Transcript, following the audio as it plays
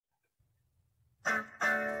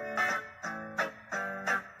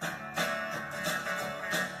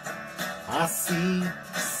I see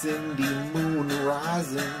Cindy Moon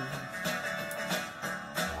rising.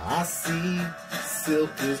 I see Silk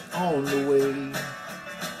is on the way.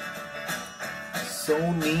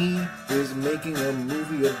 Sony is making a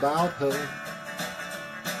movie about her.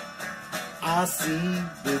 I see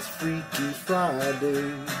it's Freaky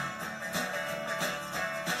Friday.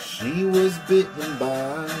 She was bitten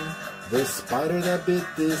by the spider that bit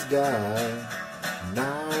this guy.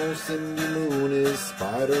 Now Cindy Moon is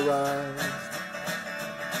spiderized.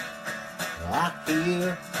 I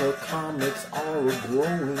hear her comics are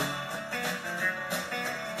growing.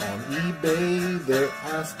 On eBay they're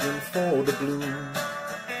asking for the bloom.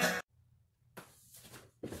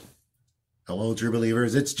 Hello, true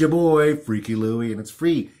believers, it's your boy, Freaky Louie, and it's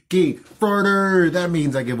Freaky Friday. That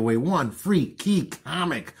means I give away one freaky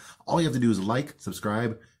comic. All you have to do is like,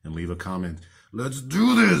 subscribe, and leave a comment. Let's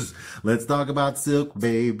do this. Let's talk about Silk,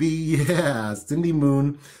 baby. Yeah, Cindy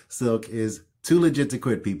Moon. Silk is too legit to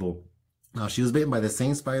quit, people. Now, she was bitten by the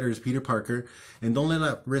same spider as Peter Parker, and don't let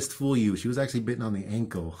that wrist fool you. She was actually bitten on the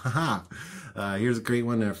ankle. Haha. Here's a great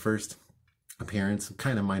one, her first appearance,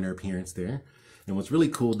 kind of minor appearance there. And what's really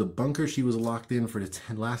cool, the bunker she was locked in for the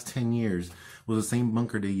last 10 years was the same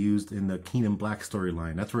bunker they used in the Keenan Black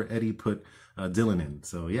storyline. That's where Eddie put Dylan in.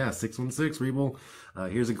 So yeah, 616, Rebel.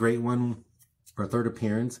 Here's a great one. Her third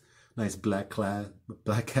appearance. Nice black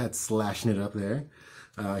cat slashing it up there.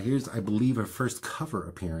 Here's, I believe, her first cover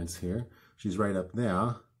appearance here. She's right up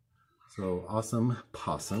there. So awesome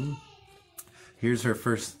possum. Here's her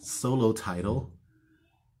first solo title.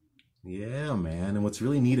 Yeah, man. And what's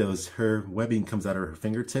really neat is her webbing comes out of her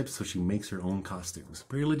fingertips, so she makes her own costumes.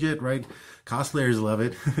 Pretty legit, right? Cosplayers love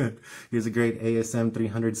it. Here's a great ASM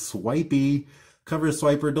 300 swipey. Cover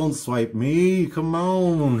swiper, don't swipe me. Come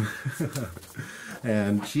on.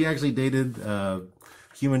 And she actually dated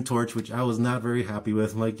Human Torch, which I was not very happy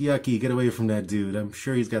with. I'm like, yucky, get away from that dude. I'm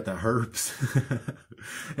sure he's got the herpes.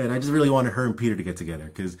 And I just really wanted her and Peter to get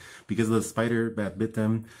together because of the spider that bit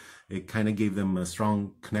them. It kind of gave them a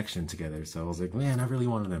strong connection together. So I was like, man, I really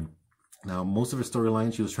wanted them. Now, most of her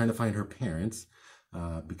storyline, she was trying to find her parents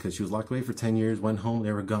because she was locked away for 10 years, went home,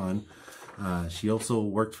 they were gone. She also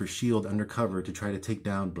worked for S.H.I.E.L.D. undercover to try to take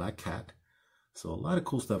down Black Cat. So a lot of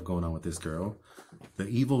cool stuff going on with this girl. The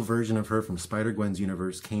evil version of her from Spider-Gwen's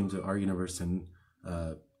universe came to our universe and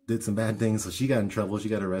did some bad things. So she got in trouble. She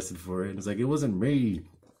got arrested for it. It's like, it wasn't me.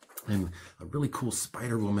 And a really cool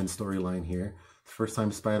Spider-Woman storyline here. First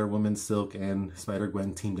time Spider-Woman, Silk, and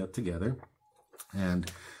Spider-Gwen teamed up together.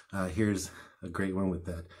 And here's a great one with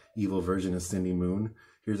that evil version of Cindy Moon.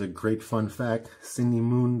 Here's a great fun fact. Cindy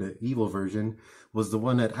Moon, the evil version, was the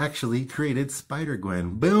one that actually created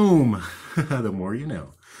Spider-Gwen. Boom! The more you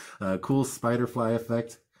know. Cool spider fly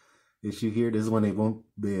effect issue here. This is when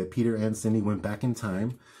Peter and Cindy went back in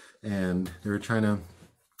time, and they were trying to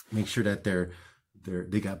make sure that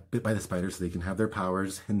they got bit by the spider so they can have their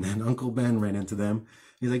powers. And then Uncle Ben ran into them.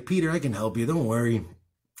 He's like, Peter, I can help you. Don't worry.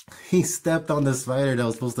 He stepped on the spider that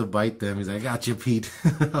was supposed to bite them. He's like, I got you, Pete.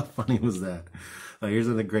 How funny was that? Here's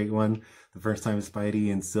another great one. The first time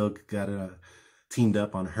Spidey and Silk got teamed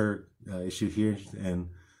up on her issue here. And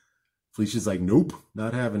Felicia's like, nope,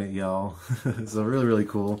 not having it, y'all. So really, really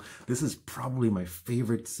cool. This is probably my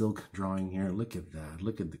favorite Silk drawing here. Look at that.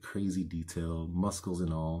 Look at the crazy detail, muscles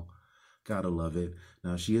and all. Gotta love it.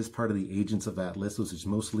 Now, she is part of the Agents of Atlas, which is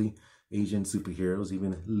mostly Asian superheroes,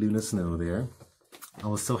 even Luna Snow there. I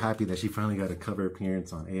was so happy that she finally got a cover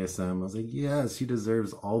appearance on ASM. I was like, yes, she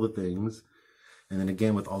deserves all the things. And then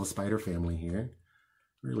again, with all the Spider family here.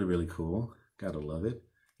 Really, really cool. Gotta love it.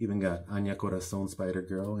 Even got Anya Corazon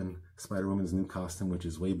Spider-Girl and Spider-Woman's new costume, which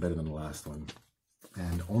is way better than the last one.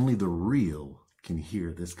 And only the real can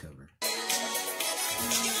hear this cover.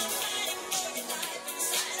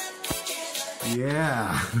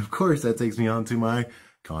 Yeah, of course, that takes me on to my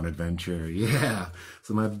con adventure. Yeah.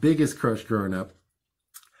 So my biggest crush growing up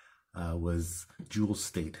was Jewel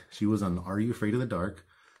State. She was on Are You Afraid of the Dark?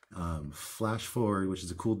 Flash Forward, which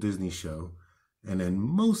is a cool Disney show. And then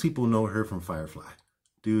most people know her from Firefly.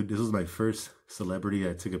 Dude, this was my first celebrity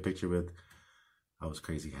I took a picture with. I was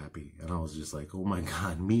crazy happy. And I was just like, oh my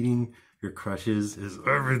God, meeting your crushes is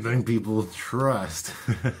everything people trust.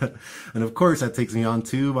 And of course, that takes me on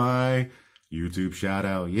to my YouTube shout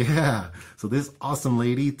out. Yeah. So this awesome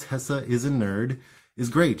lady, Tessa is a Nerd, is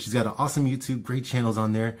great. She's got an awesome YouTube, great channels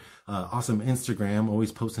on there, awesome Instagram,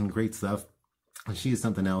 always posting great stuff. And she is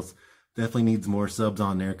something else. Definitely needs more subs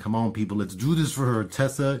on there. Come on, people. Let's do this for her.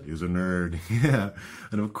 Tessa is a Nerd. Yeah.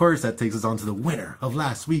 And of course, that takes us on to the winner of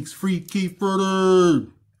last week's Freaky Friday.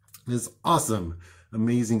 This awesome,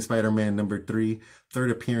 amazing Spider-Man #3.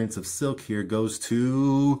 Third appearance of Silk here goes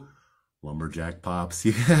to Lumberjack Pops.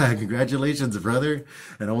 Yeah, congratulations, brother.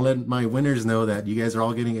 And I'll let my winners know that you guys are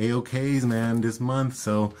all getting AOKs, man, this month.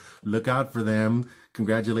 So look out for them.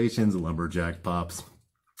 Congratulations, Lumberjack Pops.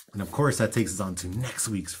 And of course, that takes us on to next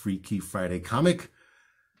week's Freaky Friday comic.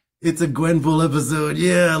 It's a Gwenpool episode.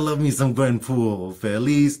 Yeah, I love me some Gwenpool.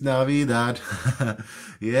 Feliz Navidad.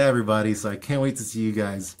 Yeah, everybody. So I can't wait to see you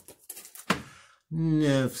guys.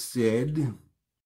 Enough said.